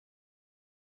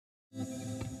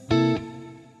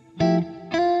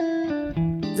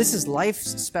This is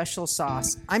Life's Special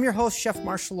Sauce. I'm your host, Chef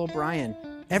Marshall O'Brien.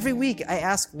 Every week, I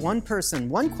ask one person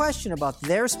one question about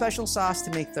their special sauce to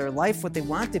make their life what they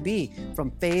want to be, from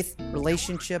faith,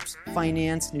 relationships,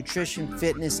 finance, nutrition,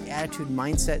 fitness, attitude,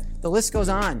 mindset. The list goes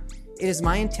on. It is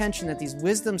my intention that these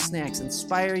wisdom snacks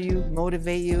inspire you,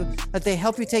 motivate you, that they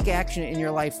help you take action in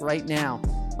your life right now.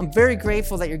 I'm very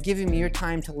grateful that you're giving me your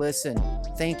time to listen.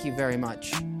 Thank you very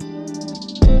much.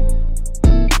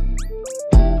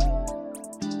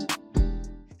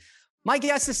 My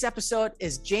guest this episode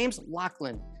is James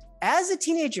Laughlin. As a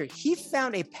teenager, he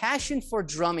found a passion for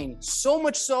drumming, so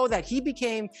much so that he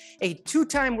became a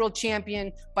two-time world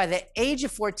champion by the age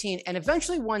of 14 and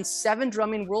eventually won 7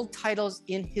 drumming world titles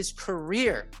in his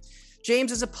career.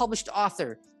 James is a published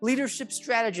author, leadership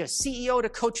strategist, CEO to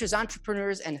coaches,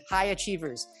 entrepreneurs, and high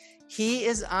achievers. He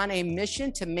is on a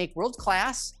mission to make world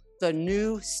class the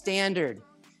new standard.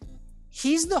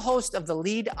 He's the host of the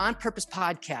Lead on Purpose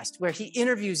podcast, where he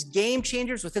interviews game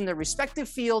changers within their respective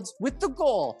fields with the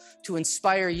goal to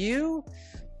inspire you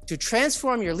to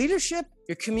transform your leadership,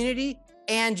 your community,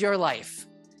 and your life.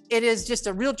 It is just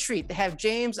a real treat to have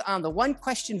James on the One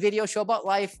Question video show about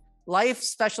life, Life's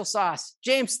Special Sauce.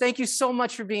 James, thank you so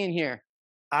much for being here.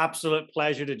 Absolute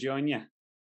pleasure to join you.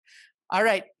 All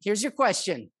right, here's your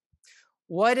question.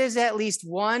 What is at least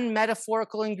one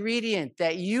metaphorical ingredient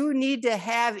that you need to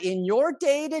have in your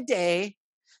day-to-day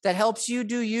that helps you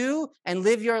do you and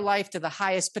live your life to the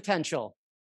highest potential?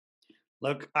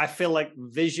 Look, I feel like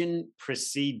vision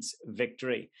precedes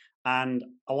victory. And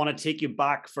I want to take you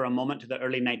back for a moment to the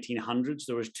early 1900s.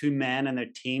 There was 2 men and their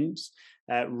teams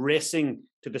racing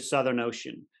to the Southern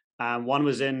Ocean. One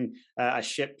was in a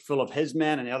ship full of his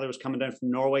men, and the other was coming down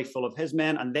from Norway full of his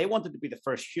men. And they wanted to be the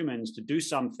first humans to do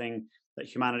something that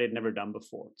humanity had never done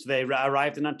before. So they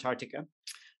arrived in Antarctica,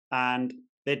 and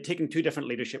they'd taken 2 different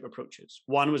leadership approaches.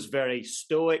 One was very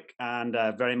stoic and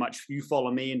very much you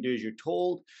follow me and do as you're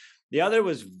told. The other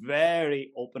was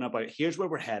very open about here's where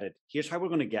we're headed. Here's how we're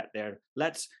going to get there.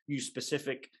 Let's use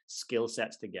specific skill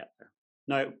sets to get there.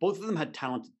 Now, both of them had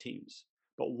talented teams,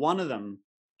 but one of them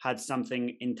had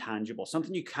something intangible,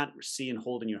 something you can't see and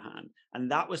hold in your hand.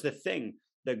 And that was the thing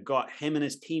that got him and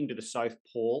his team to the South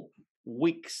Pole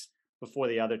weeks before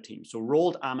the other team. So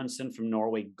Roald Amundsen from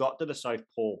Norway got to the South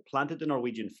Pole, planted the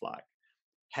Norwegian flag,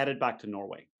 headed back to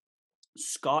Norway.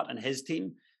 Scott and his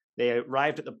team, they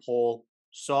arrived at the pole,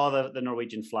 saw the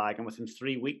Norwegian flag, and within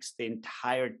 3 weeks, the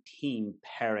entire team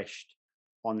perished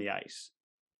on the ice.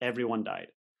 Everyone died.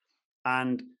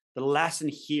 And the lesson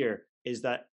here is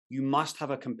that you must have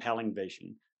a compelling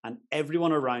vision, and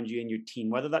everyone around you in your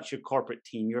team, whether that's your corporate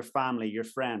team, your family, your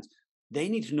friends, they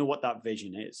need to know what that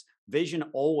vision is. Vision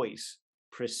always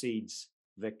precedes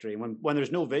victory. When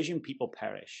there's no vision, people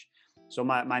perish. So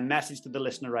my message to the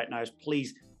listener right now is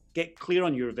please get clear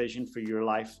on your vision for your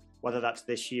life, whether that's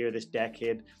this year, this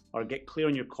decade, or get clear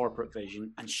on your corporate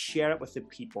vision and share it with the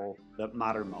people that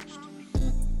matter most.